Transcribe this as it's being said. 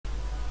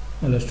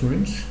Hello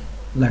students,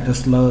 let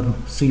us learn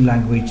C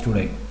language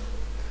today.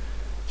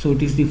 So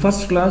it is the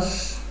first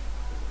class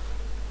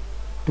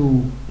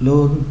to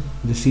learn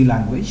the C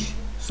language.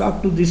 So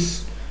up to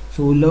this,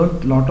 we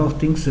learned lot of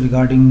things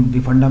regarding the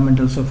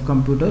fundamentals of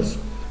computers,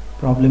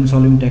 problem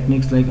solving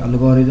techniques like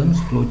algorithms,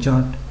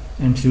 flowchart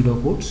and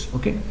pseudocodes.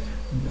 Okay,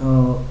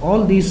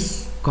 all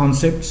these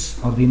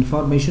concepts or the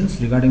informations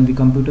regarding the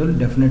computer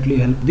definitely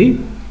help the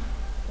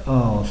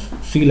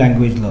C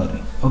language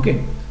learning.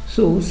 Okay,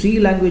 so C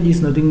language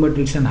is nothing but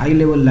it's an high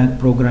level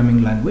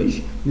programming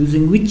language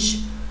using which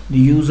the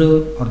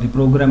user or the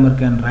programmer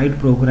can write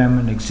program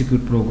and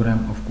execute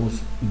program, of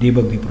course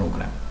debug the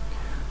program.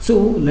 So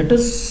let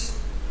us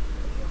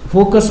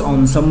focus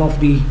on some of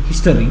the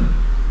history.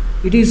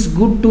 It is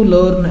good to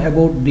learn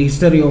about the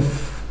history of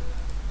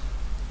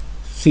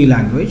C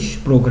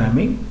language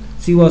programming.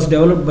 C was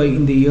developed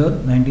in the year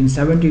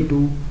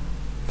 1972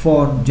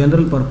 for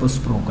general purpose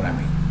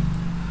programming.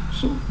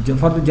 So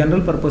for the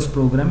general purpose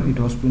program, it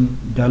was been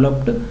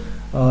developed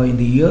in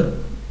the year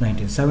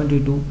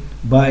 1972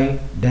 by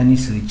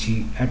Dennis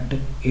Ritchie at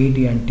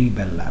AT&T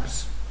Bell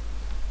Labs.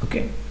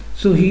 Okay,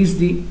 so he is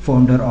the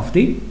founder of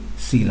the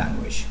C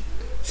language.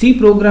 C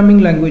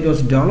programming language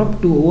was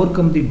developed to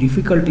overcome the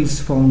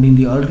difficulties found in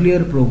the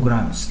earlier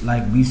programs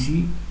like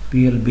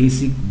BCPL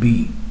Basic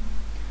B.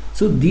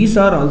 So these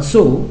are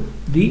also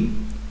the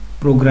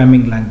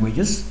programming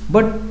languages,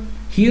 but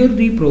here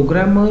the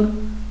programmer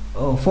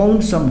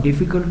found some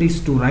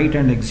difficulties to write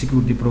and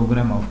execute the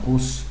program, of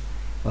course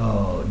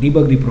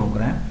debug the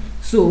program.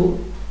 So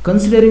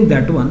considering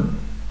that one,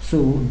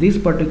 so this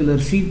particular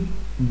C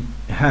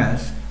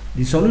has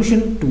the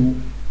solution to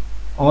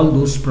all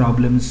those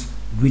problems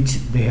which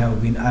they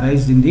have been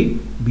arised in the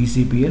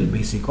BCPL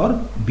Basic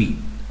or B.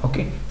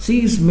 Okay,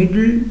 C is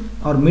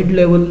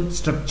mid-level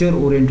structure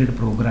oriented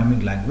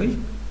programming language.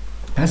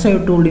 As I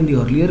have told in the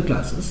earlier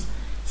classes,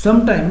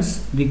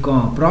 sometimes the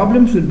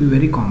problems will be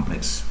very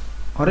complex,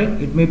 alright,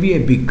 it may be a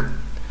big.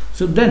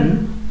 So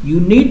then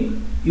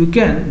you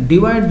can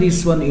divide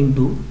this one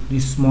into the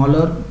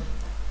smaller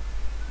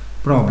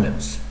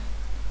problems.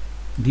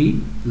 The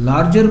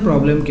larger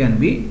problem can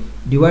be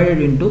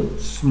divided into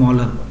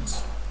smaller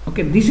ones.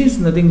 Okay, this is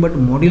nothing but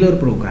modular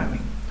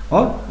programming,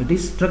 or it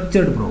is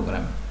structured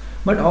programming.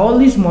 But all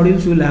these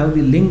modules will have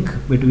the link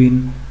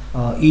between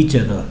each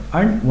other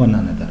and one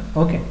another.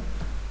 Okay,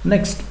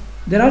 next,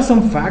 there are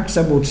some facts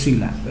about C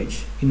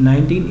language. In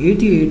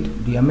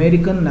 1988, the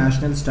American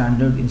National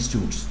Standard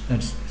Institutes,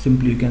 that's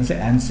simply you can say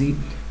ANSI,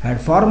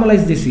 had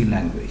formalized the C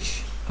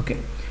language. Okay,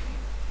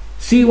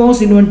 C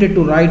was invented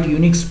to write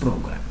Unix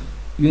program,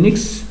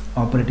 Unix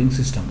operating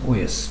system,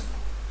 OS.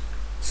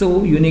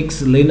 So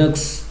Unix,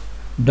 Linux,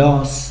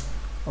 DOS,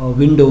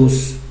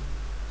 Windows,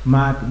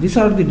 Mac, these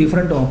are the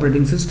different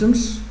operating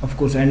systems, of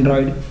course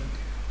Android.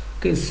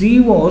 Okay, C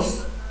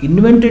was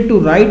invented to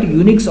write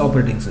Unix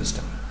operating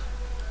system.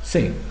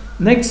 Say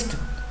next,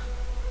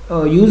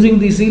 using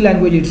the C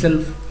language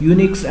itself,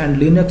 Unix and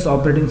Linux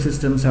operating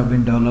systems have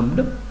been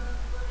developed.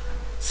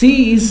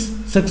 C is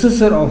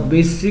successor of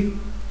basic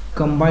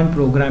combined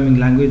programming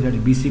language, that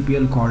is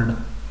BCPL, called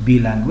B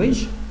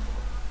language.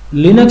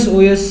 Linux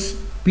OS,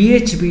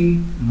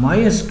 PHP,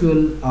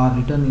 MySQL are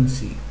written in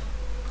C.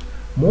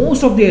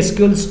 Most of the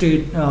SQL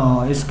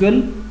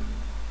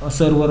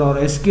server or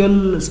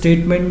SQL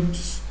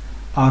statements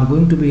are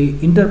going to be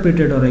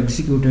interpreted or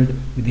executed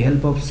with the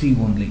help of C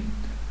only.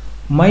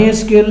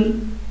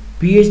 MySQL,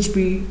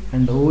 PHP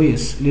and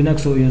OS,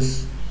 Linux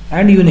OS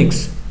and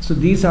Unix, so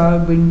these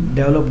have been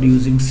developed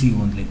using C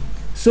only.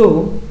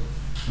 So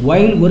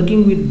while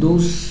working with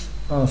those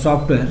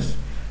softwares,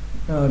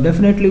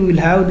 definitely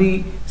we'll have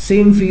the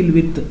same feel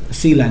with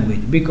C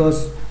language,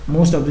 because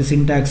most of the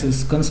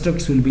syntaxes,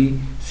 constructs will be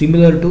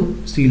similar to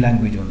C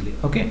language only.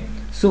 Okay,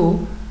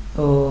 so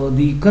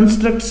the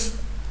constructs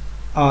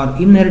are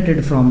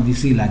inherited from the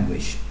C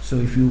language. So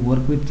if you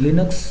work with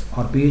Linux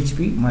or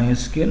PHP,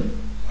 MySQL,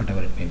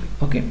 whatever it may be.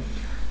 Okay,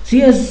 C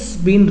has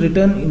been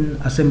written in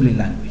assembly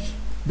language.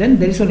 Then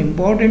there is one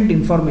important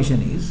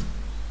information is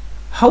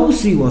how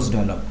C was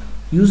developed,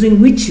 using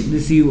which the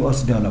C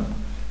was developed.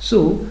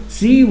 So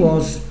C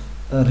was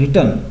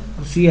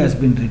C has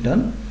been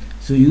written,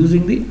 so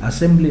using the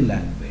assembly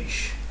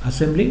language.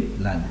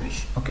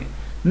 Okay,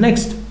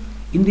 next,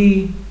 in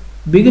the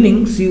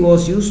beginning C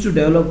was used to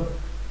develop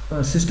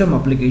system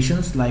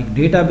applications like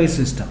database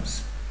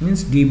systems,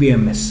 means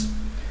DBMS.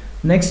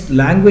 Next,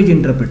 language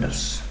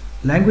interpreters.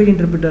 Language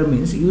interpreter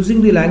means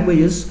using the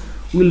languages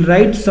we will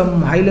write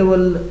some high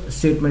level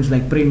statements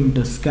like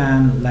print,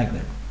 scan, like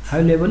that,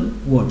 high level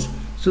words.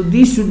 So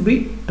these should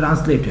be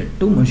translated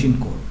to machine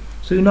code.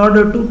 So in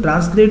order to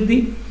translate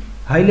the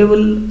high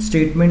level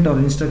statement or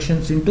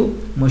instructions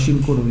into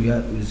machine code, we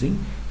are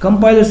using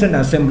compilers and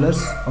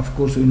assemblers, of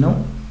course we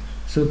know.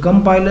 So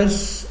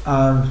compilers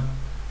are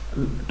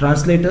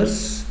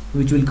translators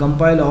which will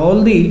compile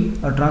all the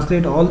or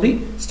translate all the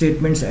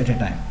statements at a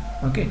time.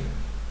 Okay,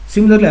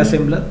 similarly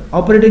assembler,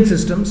 operating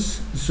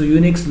systems, so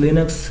Unix,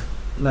 Linux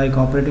like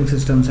operating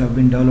systems have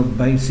been developed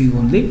by C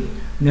only.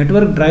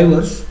 Network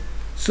drivers,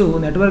 So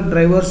network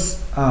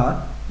drivers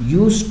are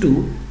used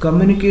to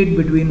communicate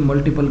between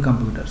multiple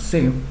computers.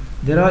 Say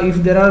if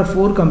there are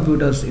 4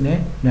 computers in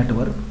a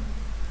network,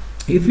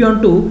 if you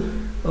want to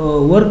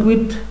work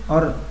with,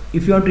 or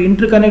if you want to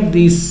interconnect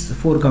these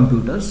 4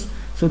 computers,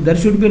 so there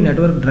should be a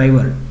network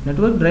driver.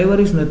 Network driver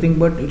is nothing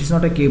but it is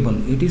not a cable,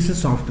 it is a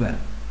software.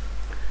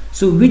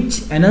 So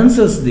which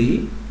enhances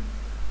the,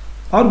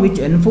 or which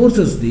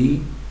enforces the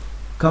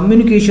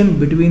communication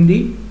between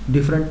the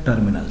different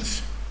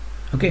terminals.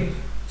 Okay,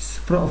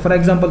 for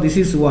example, this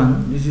is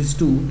 1, this is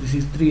 2, this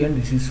is 3,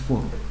 and this is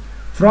 4.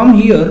 From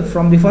here,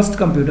 from the first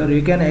computer,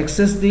 you can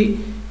access the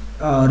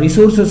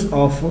resources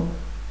of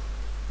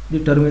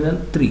the terminal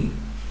 3.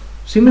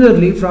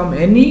 Similarly, from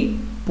any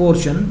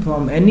portion,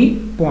 from any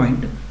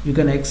point, you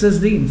can access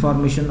the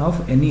information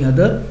of any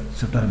other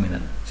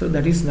terminal. So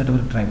that is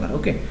network driver.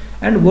 Okay,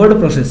 and word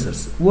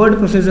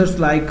processors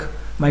like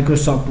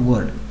Microsoft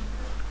Word.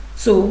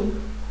 So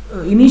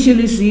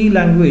initially C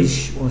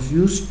language was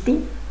used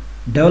to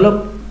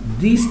develop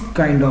these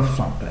kind of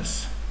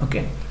softwares.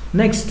 Okay,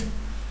 next,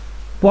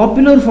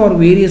 popular for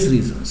various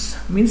reasons,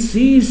 means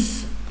C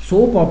is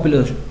so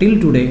popular till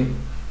today.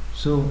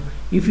 So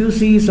if you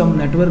see some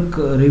network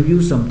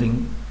review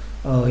something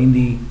in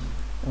the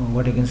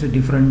what I can say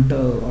different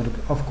or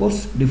of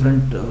course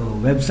different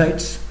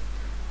websites,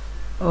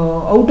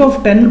 out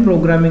of 10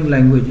 programming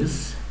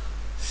languages,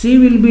 C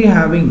will be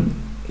having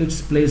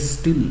its place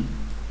still.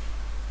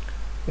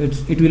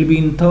 It will be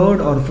in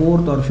 3rd or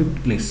 4th or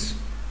 5th place.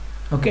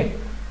 Okay,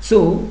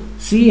 so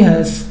C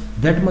has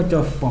that much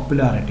of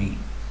popularity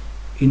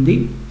in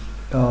the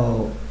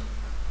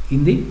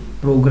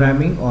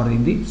programming or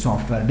in the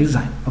software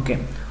design. Okay,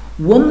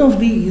 one of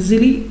the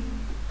easily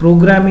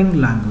programming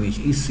language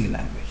is C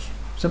language.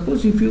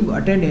 Suppose if you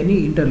attend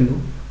any interview,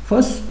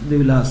 first they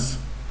will ask,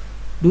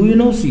 do you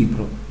know C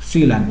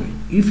language?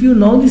 If you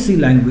know the C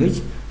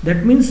language,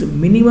 that means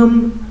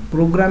minimum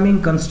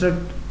programming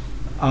construct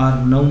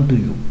are known to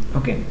you.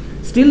 Okay,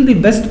 still the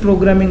best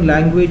programming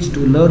language to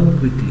learn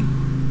quickly.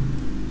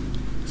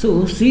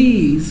 So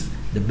C is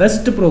the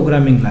best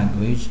programming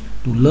language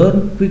to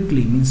learn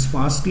quickly, means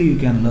fastly you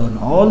can learn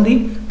all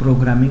the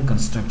programming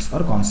constructs or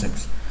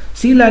concepts.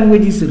 C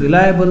language is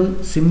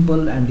reliable,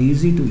 simple and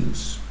easy to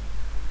use.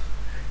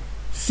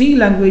 C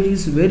language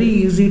is very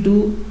easy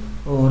to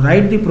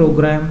write the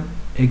program,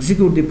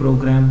 execute the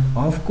program,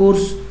 of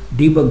course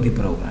debug the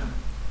program.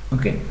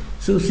 Okay,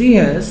 so C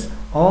has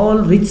all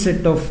rich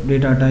set of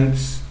data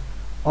types,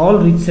 all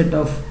rich set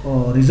of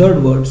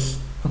reserved words.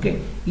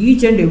 Okay,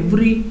 each and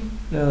every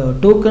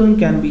token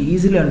can be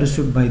easily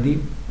understood by the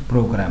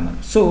programmer.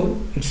 So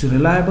it's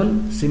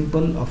reliable,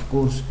 simple, of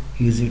course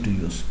easy to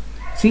use.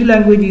 C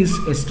language is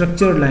a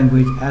structured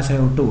language, as I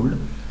have told.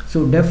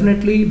 So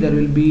definitely there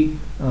will be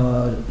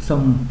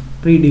some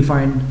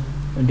predefined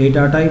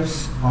data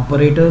types,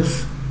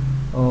 operators,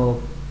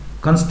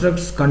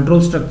 constructs,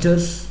 control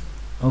structures,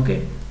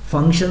 okay,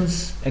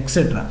 functions,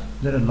 etc.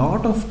 There are a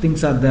lot of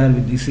things are there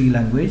with the C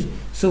language.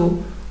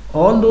 So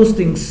all those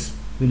things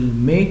will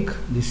make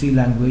the C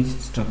language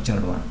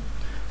structured one.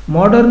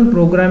 Modern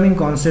programming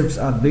concepts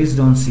are based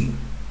on C.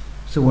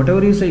 So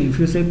whatever you say, if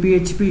you say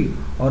PHP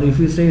or if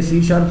you say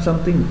C#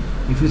 something,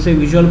 if you say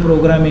visual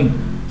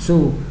programming,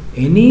 so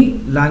any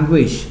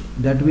language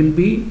that will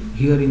be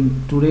here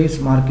in today's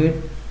market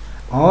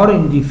or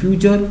in the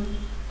future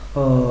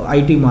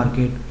IT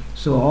market,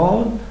 so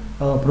all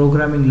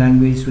programming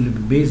language will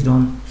be based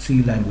on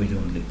C language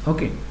only.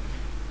 Okay,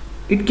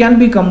 it can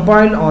be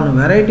compiled on a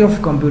variety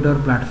of computer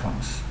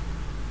platforms.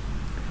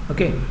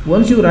 Okay,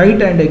 once you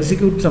write and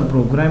execute some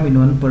program in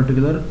one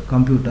particular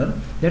computer,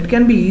 that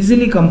can be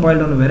easily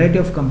compiled on a variety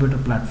of computer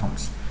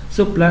platforms.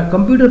 So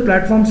computer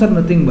platforms are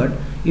nothing but,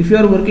 if you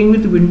are working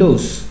with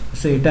Windows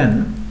say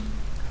 10,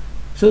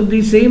 so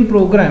the same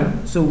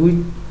program, so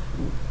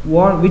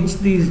which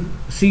the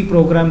C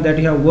program that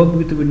you have worked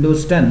with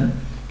Windows 10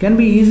 can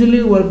be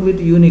easily worked with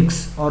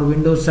Unix or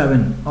Windows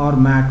 7 or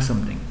Mac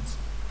something.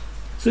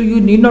 So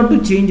you need not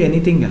to change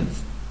anything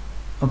else.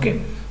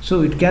 Okay,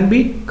 so it can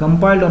be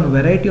compiled on a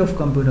variety of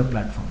computer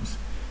platforms.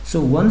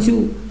 So once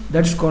you,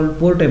 that's called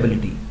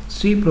portability.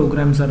 C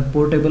programs are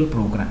portable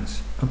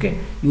programs. Okay,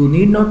 you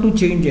need not to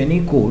change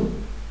any code.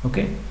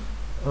 Okay,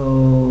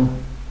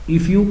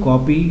 if you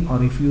copy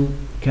or if you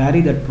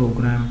carry that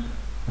program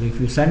or if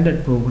you send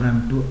that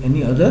program to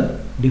any other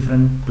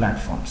different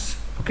platforms.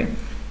 Okay,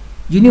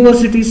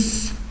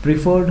 universities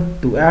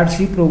preferred to add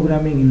C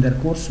programming in their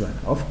courseware,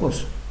 of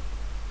course.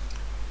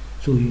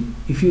 So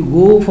if you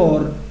go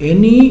for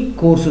any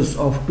courses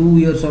of 2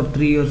 years or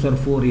 3 years or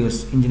 4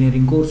 years,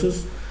 engineering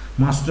courses,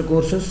 master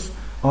courses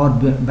or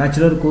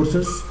bachelor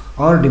courses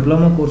or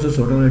diploma courses,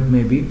 whatever it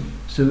may be,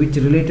 so which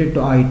related to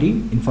IT,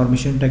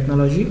 information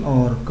technology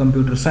or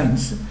computer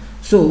science,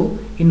 so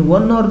in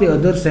one or the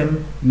other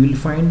SEM you will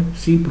find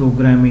C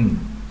programming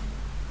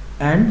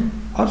and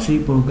or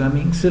C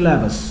programming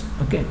syllabus.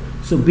 Okay,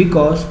 so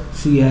because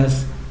C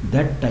has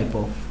that type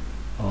of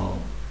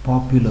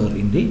popular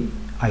in the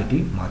IT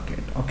market.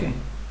 Okay,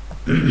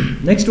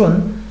 next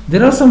one,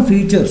 there are some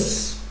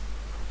features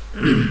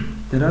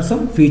There are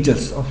some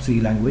features of C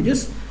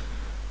languages.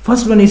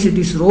 First one is it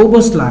is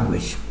robust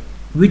language,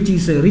 which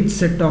is a rich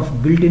set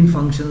of built-in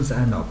functions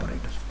and operators.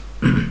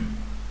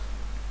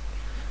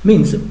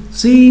 Means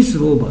C is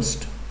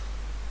robust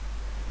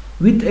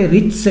with a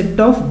rich set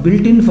of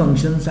built-in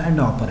functions and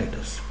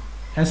operators.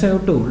 As I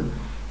have told,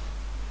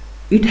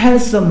 it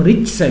has some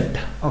rich set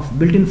of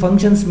built-in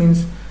functions.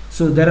 Means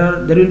so there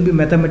will be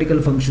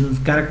mathematical functions,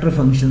 character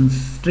functions,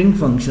 string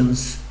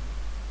functions,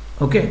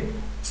 okay,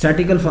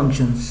 statistical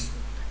functions,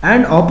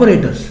 and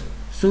operators.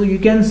 So you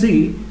can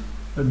see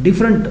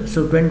different,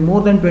 so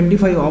more than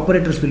 25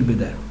 operators will be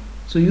there.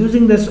 So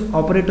using these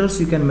operators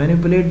you can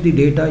manipulate the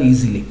data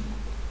easily.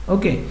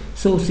 Okay,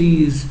 so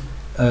C is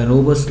a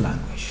robust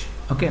language.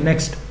 Okay,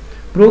 next,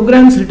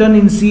 programs written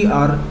in C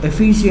are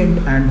efficient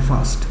and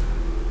fast.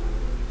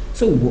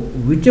 So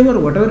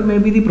whatever may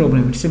be the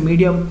program, it's a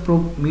medium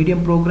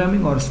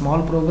programming or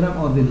small program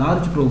or the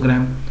large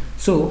program.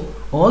 So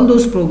all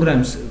those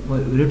programs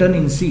written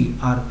in C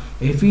are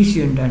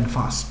efficient and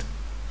fast.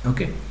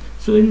 Okay,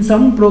 so in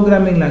some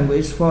programming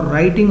language, for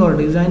writing or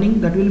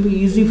designing, that will be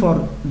easy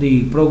for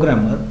the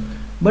programmer,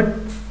 but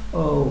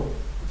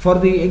for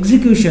the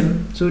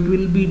execution, so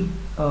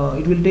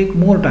it will take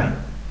more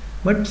time.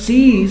 But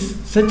C is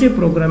such a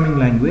programming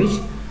language,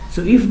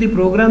 so if the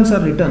programs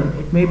are written,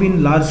 it may be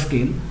in large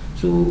scale,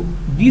 so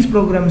these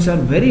programs are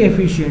very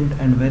efficient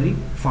and very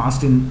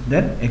fast in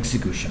their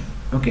execution.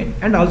 Okay,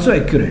 and also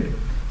accurate.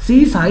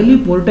 C is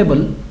highly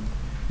portable,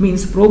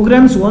 means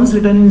programs once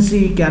written in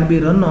C can be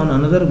run on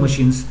another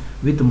machines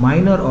with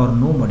minor or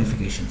no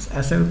modifications.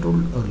 As I have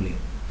told earlier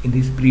in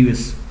this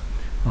previous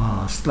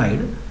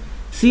slide,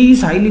 C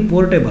is highly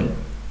portable.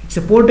 It's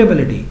a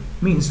portability,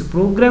 means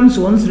programs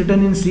once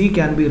written in C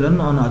can be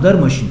run on other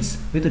machines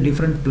with a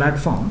different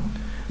platform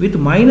with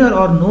minor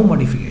or no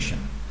modification.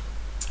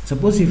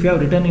 Suppose if you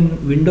have written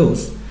in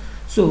Windows,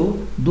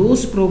 so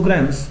those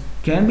programs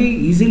can be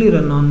easily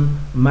run on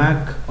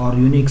Mac or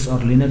Unix or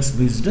Linux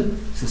based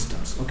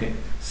systems. Okay,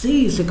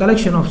 C is a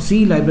collection of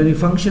C library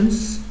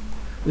functions.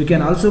 We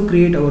can also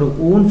create our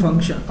own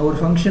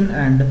function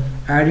and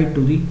add it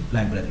to the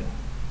library.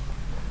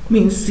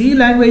 Means C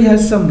language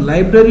has some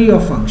library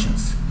of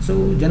functions.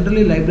 So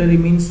generally library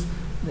means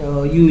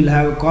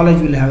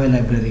college will have a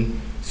library,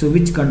 so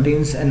which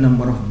contains a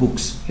number of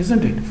books,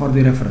 isn't it, for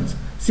the reference.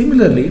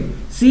 Similarly,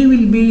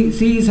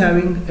 C is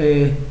having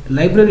a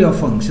library of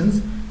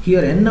functions.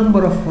 Here n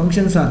number of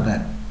functions are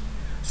there.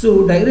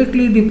 So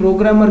directly the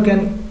programmer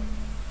can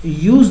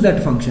use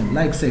that function,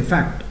 like say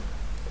fact.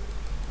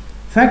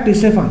 Fact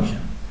is a function.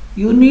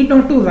 You need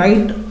not to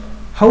write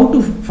how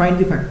to find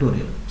the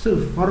factorial. So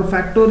for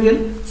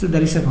factorial, so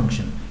there is a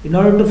function. In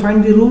order to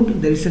find the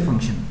root, there is a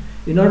function.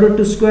 In order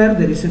to square,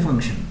 there is a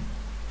function.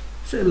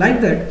 So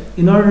like that,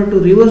 in order to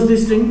reverse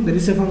this thing, there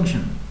is a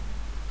function.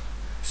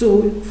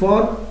 So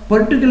for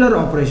particular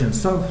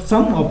operations,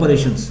 some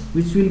operations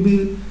which will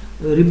be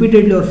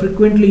repeatedly or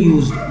frequently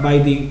used by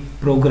the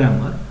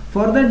programmer,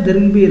 for that there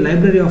will be a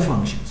library of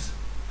functions.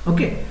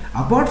 Okay,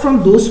 apart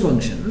from those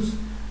functions,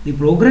 the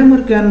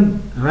programmer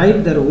can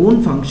write their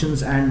own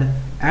functions and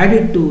add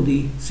it to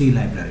the C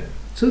library.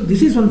 So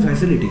this is one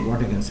facility,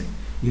 what I can say.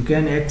 You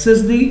can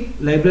access the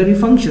library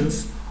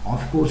functions.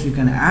 Of course, you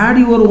can add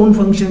your own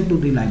function to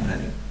the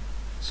library.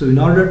 So in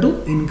order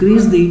to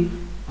increase the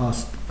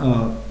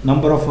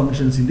number of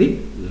functions in the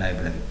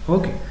library.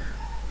 Okay,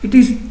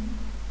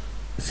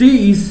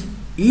 C is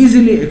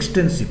easily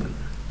extensible.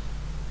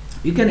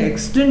 You can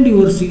extend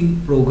your C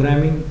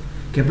programming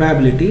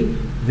capability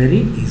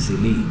very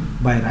easily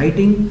by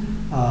writing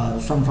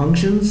some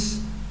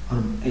functions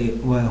or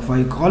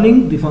by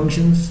calling the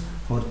functions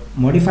or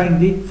modifying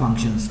the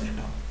functions at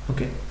all.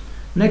 Okay,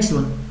 next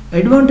one,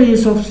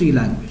 advantages of C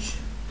language.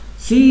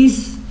 C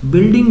is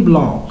building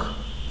block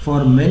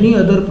for many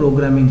other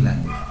programming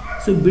language.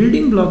 So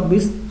building block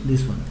is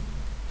this one.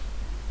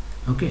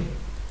 Okay,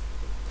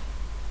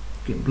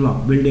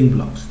 building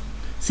blocks.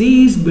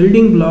 C is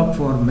building block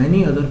for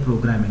many other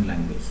programming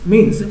languages.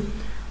 Means,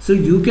 so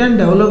you can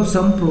develop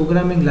some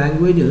programming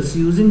languages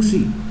using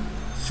C.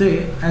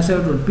 Say, as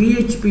I told,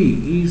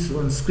 PHP is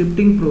one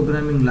scripting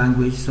programming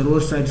language,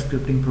 server-side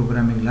scripting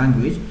programming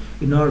language,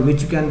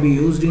 which can be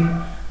used in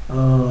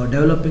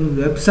developing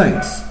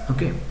websites.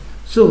 Okay,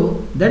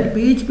 so that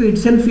PHP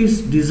itself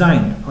is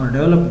designed or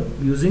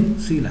developed using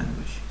C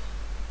language.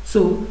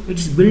 So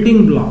it's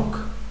building block,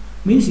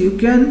 means you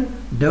can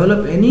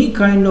develop any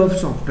kind of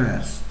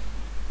softwares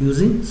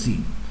using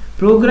C.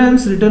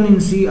 Programs written in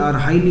C are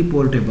highly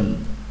portable.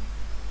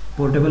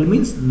 Portable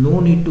means no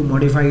need to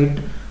modify it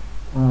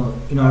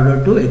in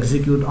order to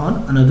execute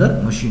on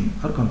another machine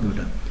or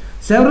computer.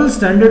 Several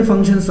standard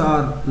functions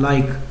are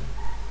like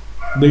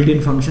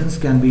built-in functions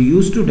can be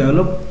used to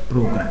develop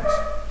programs.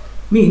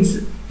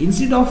 Means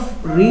instead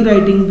of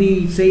rewriting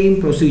the same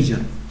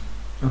procedure,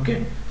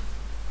 okay,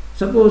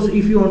 suppose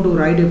if you want to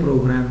write a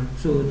program,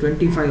 so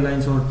 25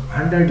 lines or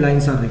 100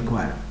 lines are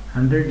required,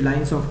 100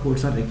 lines of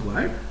codes are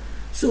required.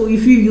 So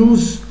if you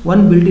use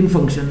one built-in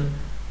function,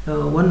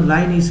 one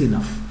line is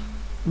enough,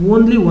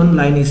 only one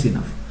line is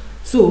enough.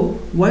 So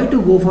why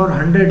to go for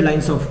 100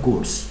 lines of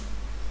codes?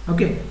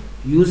 Okay,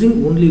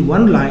 using only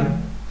one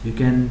line you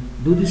can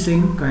do the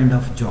same kind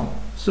of job.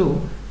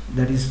 So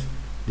that is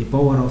the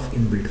power of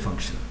inbuilt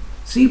function.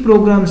 C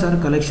programs are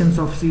collections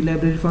of C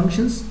library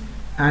functions,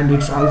 and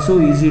it's also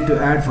easy to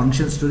add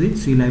functions to the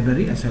C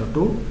library, as I have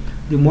told.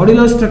 The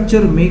modular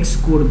structure makes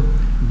code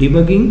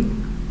debugging,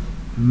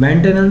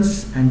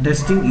 maintenance and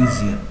testing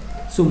easier.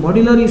 So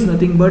modular is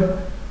nothing but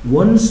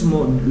one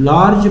small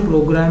large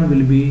program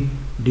will be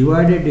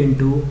divided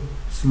into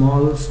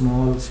small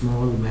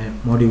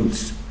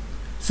modules.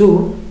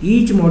 So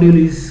each module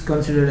is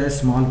considered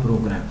as small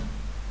program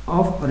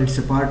or it's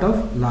a part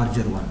of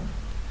larger one.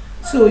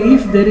 So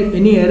if there is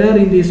any error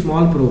in the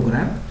small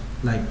program,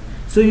 like,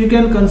 so you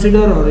can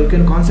consider or you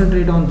can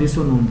concentrate on this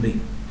one only.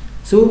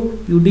 So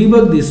you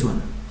debug this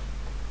one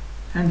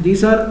and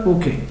these are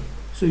okay.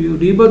 So you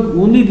debug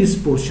only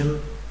this portion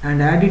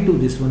and add it to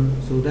this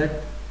one, so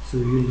that you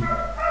will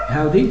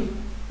have the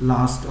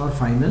last or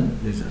final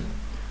result.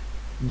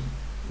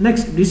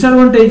 Next,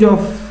 disadvantage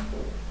of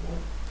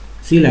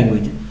C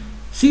language.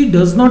 C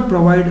does not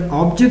provide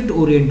object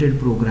oriented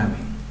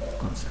programming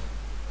concept.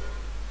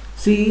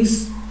 C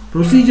is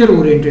procedure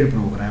oriented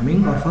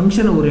programming or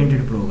function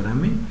oriented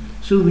programming,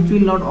 so which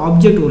will not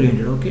object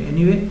oriented. Okay,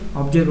 anyway,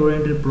 object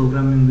oriented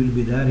programming will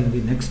be there in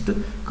the next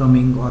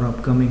coming or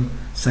upcoming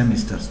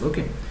semesters.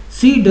 Okay,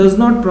 C does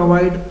not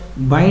provide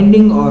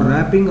binding or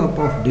wrapping up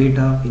of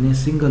data in a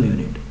single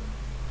unit.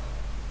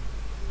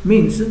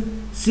 Means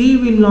C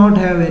will not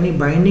have any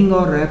binding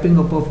or wrapping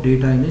up of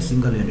data in a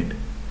single unit.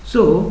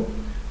 So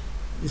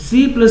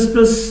C++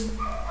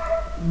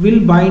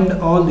 will bind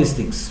all these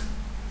things.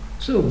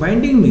 So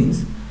binding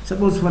means,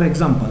 suppose for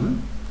example,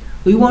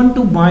 we want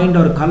to bind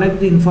or collect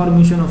the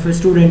information of a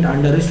student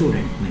under a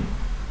student name.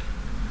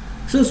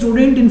 So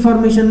student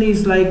information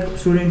is like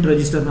student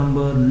register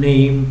number,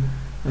 name,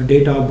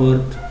 date of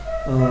birth,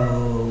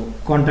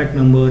 contact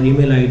number,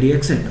 email ID,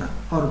 etc.,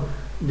 or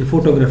the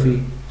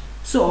photography.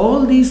 So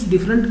all these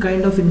different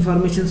kind of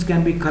informations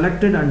can be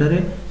collected under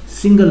a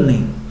single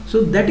name.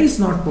 So that is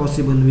not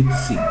possible with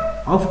C.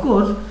 Of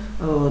course,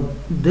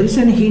 there is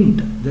a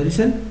hint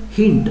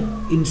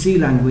in C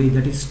language,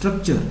 that is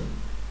structure.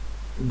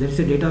 There is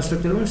a data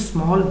structure or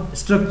small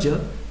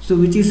structure, so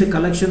which is a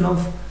collection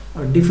of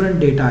different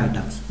data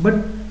items, but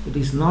it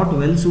is not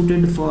well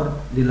suited for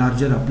the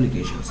larger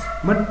applications.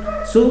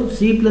 But so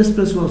C++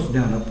 was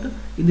developed.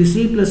 In the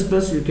C++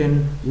 you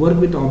can work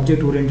with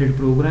object oriented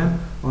program,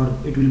 or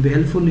it will be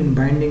helpful in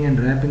binding and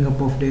wrapping up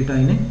of data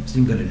in a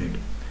single unit.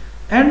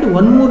 And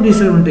one more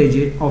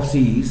disadvantage of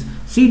C is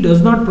C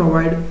does not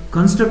provide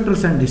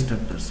constructors and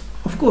destructors.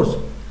 Of course,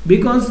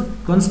 because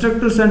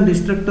constructors and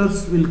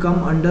destructors will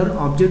come under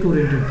object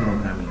oriented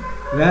programming,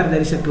 where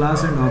there is a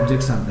class and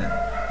objects are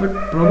there.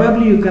 But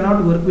probably you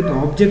cannot work with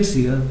objects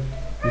here.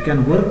 You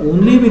can work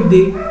only with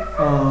the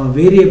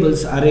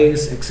variables,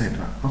 arrays,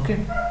 etc.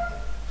 Okay.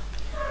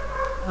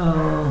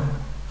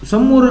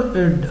 Some more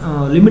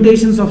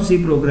limitations of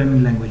C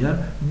programming language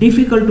are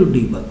difficult to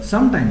debug.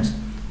 Sometimes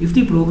if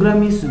the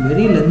program is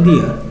very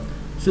lengthier,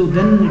 so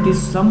then it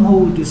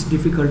is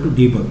difficult to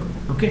debug.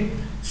 Okay,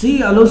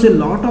 C allows a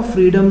lot of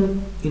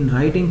freedom in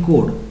writing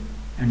code,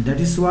 and that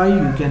is why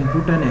you can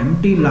put an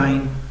empty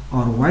line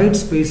or white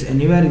space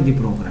anywhere in the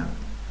program.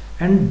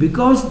 And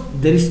because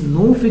there is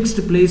no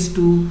fixed place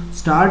to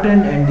start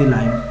and end the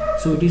line,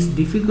 so it is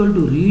difficult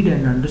to read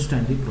and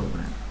understand the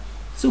program.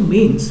 So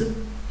means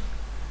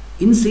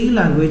in C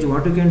language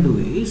what you can do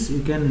is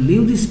you can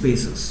leave the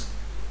spaces,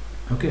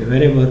 okay,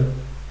 wherever,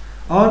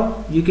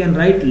 or you can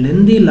write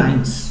lengthy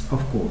lines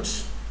of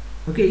codes.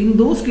 Okay, in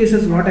those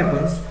cases what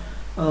happens,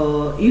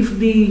 if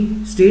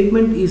the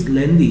statement is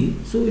lengthy,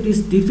 so it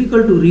is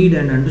difficult to read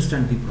and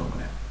understand the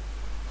program.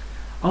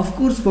 Of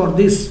course, for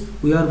this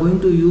we are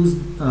going to use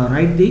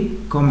write the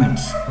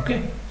comments.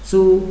 Okay,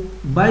 so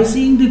by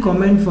seeing the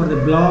comment for the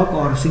block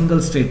or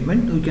single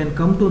statement, we can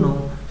come to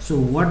know so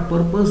what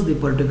purpose the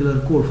particular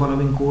code,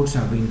 following codes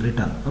have been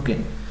written.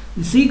 Okay,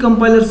 the C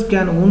compilers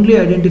can only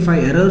identify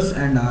errors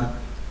and are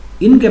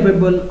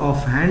incapable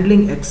of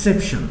handling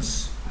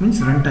exceptions,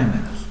 means runtime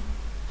errors.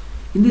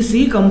 In the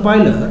C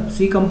compiler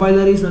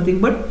is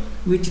nothing but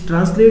which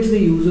translates the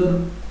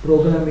user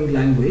programming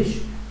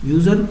language,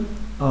 user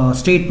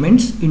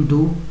statements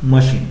into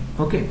machine.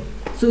 Okay,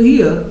 so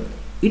here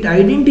it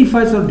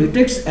identifies or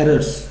detects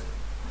errors.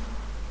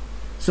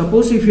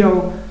 Suppose if you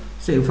have,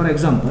 say for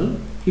example,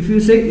 if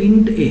you say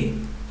int a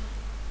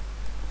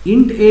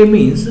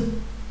means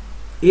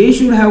a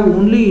should have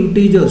only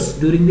integers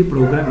during the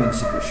program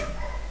execution.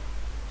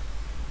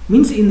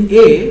 Means in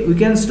a we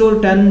can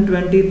store 10,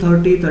 20,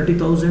 30,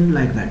 30,000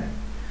 like that.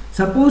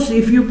 Suppose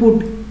if you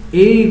put a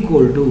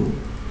equal to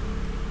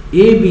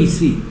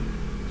abc,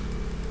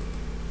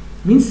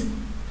 means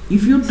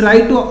if you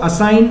try to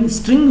assign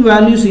string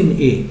values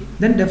in a,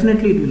 then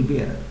definitely it will be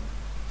error,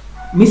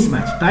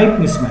 mismatch, type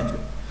mismatch.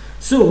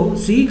 So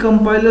C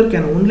compiler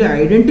can only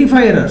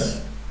identify errors.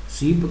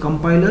 C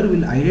compiler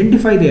will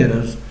identify the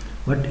errors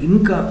but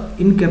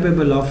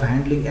incapable of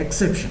handling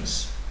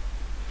exceptions.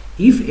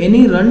 if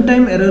any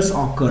runtime errors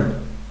occurred,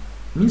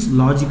 means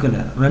logical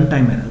error,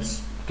 runtime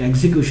errors, okay,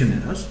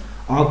 execution errors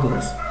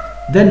occurs,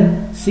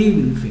 then C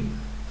will fail.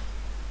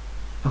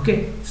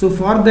 Okay, so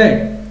for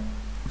that,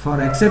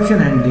 for exception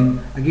handling,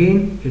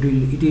 again it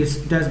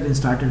has been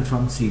started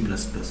from C++,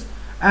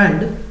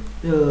 and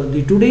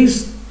the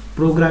today's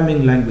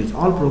programming language,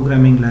 all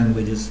programming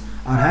languages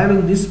are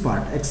having this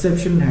part,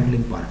 exception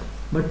handling part,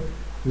 but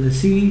the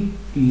C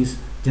is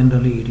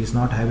generally it is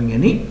not having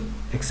any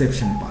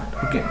exception part.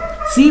 Okay,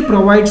 C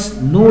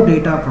provides no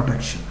data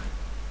protection.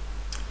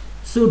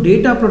 So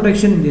data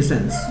protection in the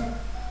sense,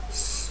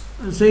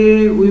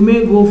 say we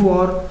may go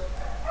for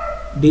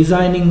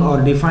designing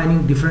or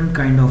defining different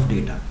kind of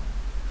data.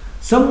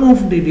 Some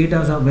of the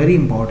data are very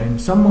important,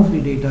 some of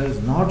the data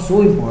is not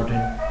so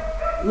important,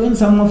 even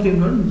some of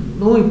them are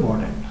no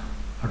important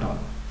at all.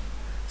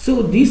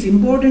 So this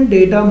important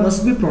data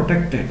must be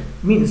protected,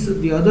 means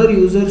the other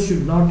users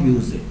should not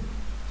use it.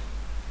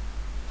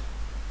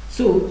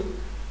 So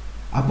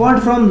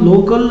apart from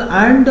local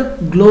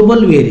and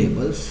global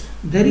variables,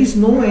 there is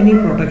no any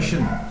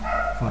protection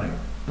for it.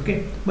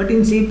 Okay, but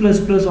in C++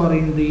 or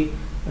in the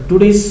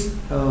today's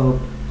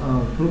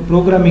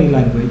programming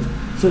language,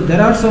 so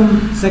there are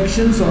some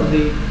sections or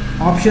the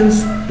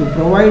options to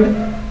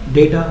provide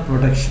data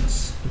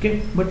protections.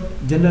 Okay, but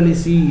generally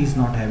C is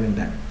not having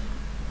that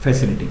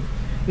facility.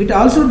 It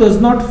also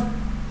does not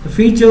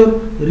feature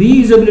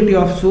reusability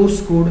of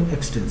source code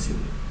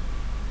extensively.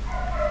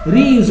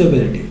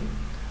 Reusability,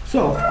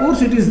 so of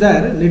course it is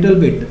there little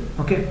bit,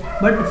 okay,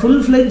 but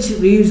full-fledged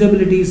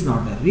reusability is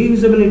not there.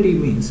 Reusability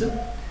means,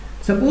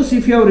 suppose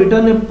if you have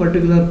written a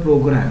particular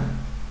program,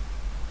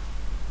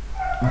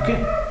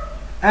 okay,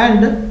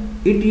 and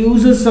it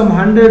uses some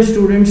 100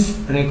 students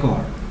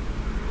record,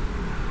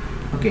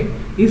 okay,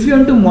 if you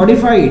want to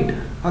modify it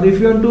or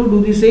if you want to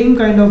do the same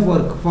kind of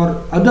work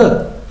for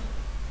other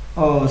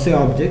say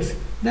objects,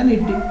 then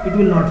it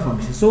will not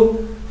function.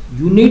 So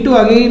you need to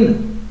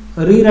again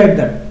rewrite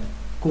that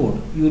code,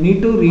 you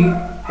need to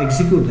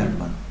re-execute that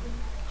one.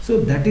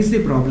 So that is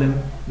the problem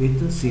with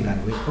the C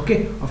language.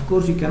 Okay, of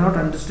course you cannot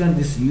understand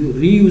this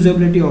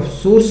reusability of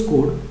source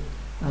code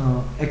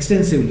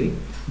extensively,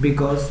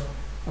 because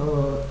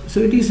so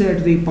it is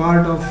at the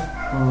part of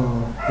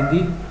in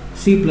the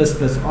C++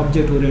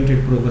 object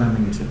oriented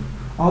programming itself.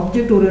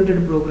 Object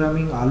oriented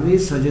programming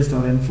always suggests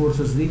or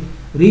enforces the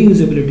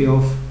reusability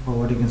of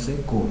what you can say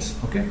codes.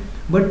 Okay,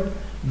 but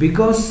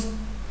because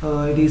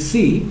it is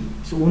C,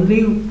 so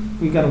only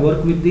we can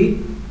work with the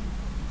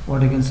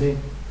what I can say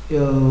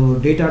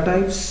data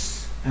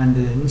types and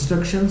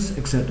instructions,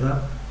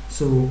 etc.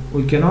 So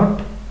we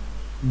cannot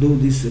do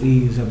this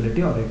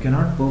reusability, or we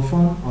cannot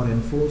perform or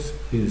enforce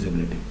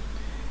reusability.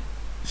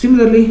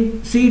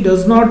 Similarly, C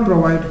does not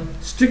provide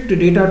strict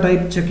data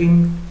type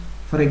checking.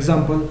 For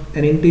example,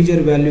 an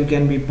integer value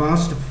can be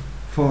passed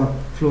for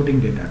floating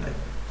data type.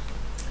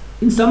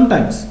 In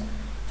sometimes,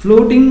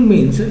 floating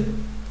means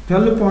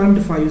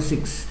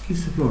 12.56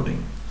 is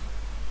floating.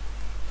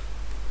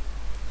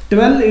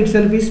 12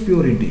 itself is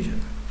pure integer.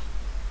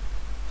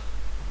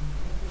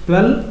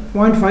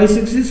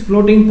 12.56 is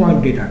floating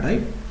point data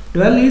type.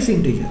 12 is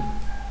integer.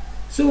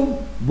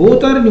 So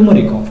both are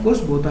numeric, of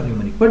course, both are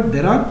numeric, but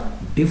there are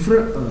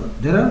different.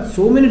 There are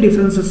so many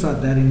differences are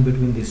there in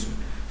between this.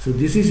 So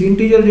this is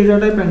integer data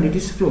type and it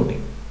is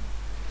floating.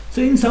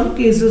 So in some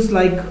cases,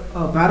 like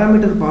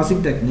parameter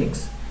passing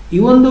techniques,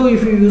 even though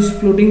if you use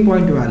floating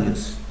point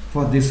values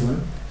for this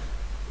one,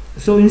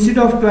 so instead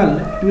of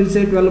 12, it will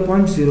say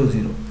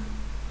 12.00.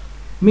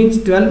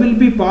 Means 12 will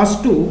be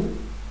passed to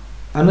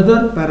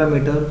another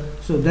parameter,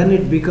 so then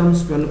it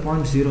becomes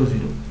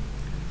 12.00.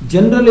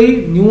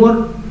 Generally,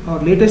 newer or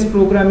latest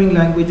programming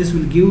languages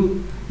will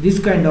give this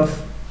kind of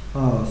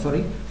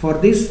for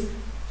this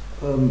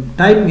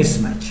type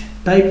mismatch.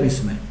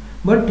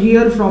 But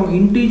here from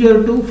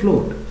integer to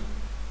float,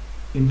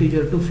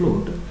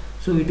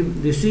 so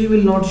the C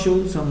will not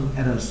show some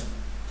errors.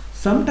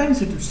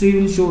 Sometimes C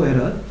will show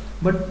error,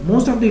 but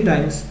most of the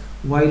times,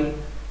 while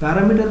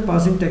parameter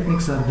passing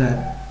techniques are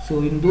there,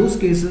 so in those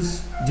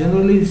cases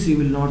generally C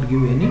will not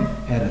give any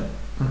error.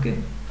 Okay,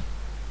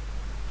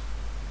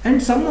 and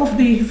some of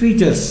the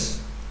features,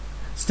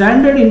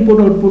 standard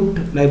input output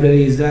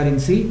library is there in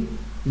C.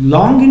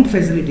 Long int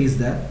facility is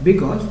there,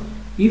 because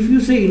if you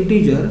say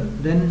integer,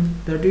 then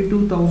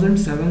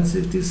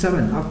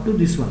 32,767 up to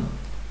this one,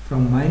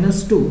 from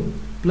 -2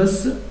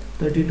 plus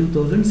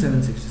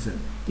 32,767.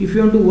 If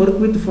you want to work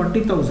with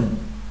 40,000,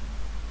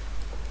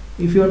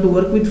 if you want to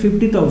work with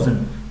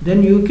 50,000,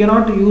 then you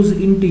cannot use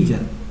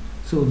integer.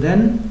 So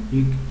then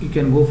you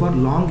can go for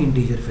long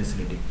integer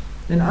facility.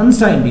 Then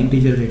unsigned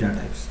integer data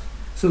types,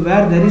 so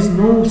where there is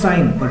no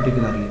sign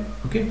particularly.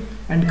 Okay,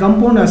 and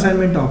compound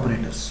assignment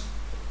operators.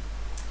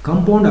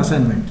 Compound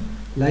assignment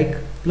like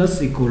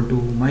plus equal to,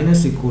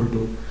 minus equal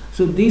to.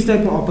 So these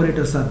type of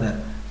operators are there.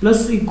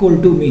 Plus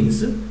equal to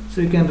means,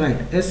 so you can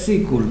write s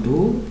equal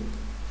to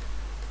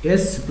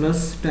s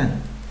plus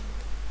 10.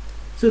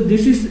 So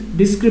this is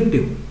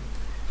descriptive,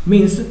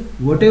 means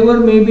whatever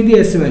may be the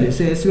s value,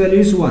 say s value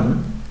is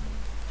 1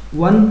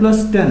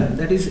 plus 10,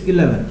 that is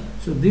 11.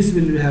 So this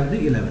will have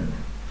the 11.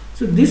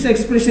 So this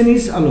expression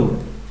is allowed.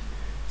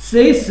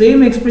 Say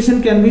same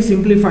expression can be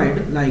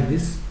simplified like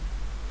this: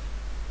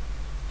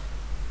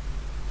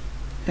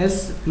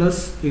 s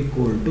plus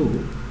equal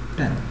to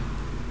 10.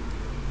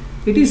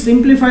 It is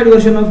simplified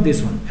version of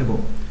this one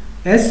above.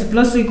 S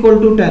plus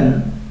equal to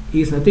 10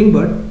 is nothing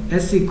but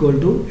s equal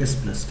to s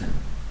plus 10.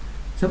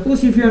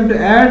 Suppose if you want to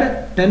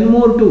add 10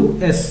 more to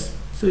s,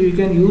 so you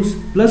can use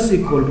plus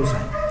equal to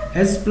sign.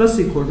 S plus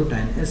equal to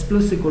 10, s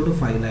plus equal to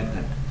 5, like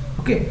that.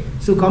 Okay,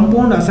 so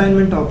compound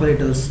assignment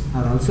operators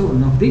are also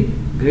one of the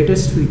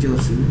greatest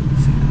features in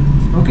C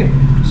language. Okay,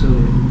 so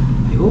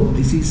I hope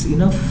this is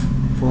enough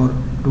for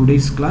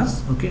today's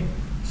class. Okay,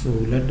 so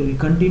let we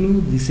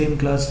continue the same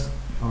class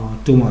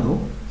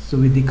tomorrow, so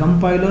with the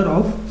compiler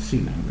of C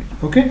language.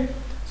 Okay,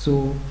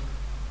 so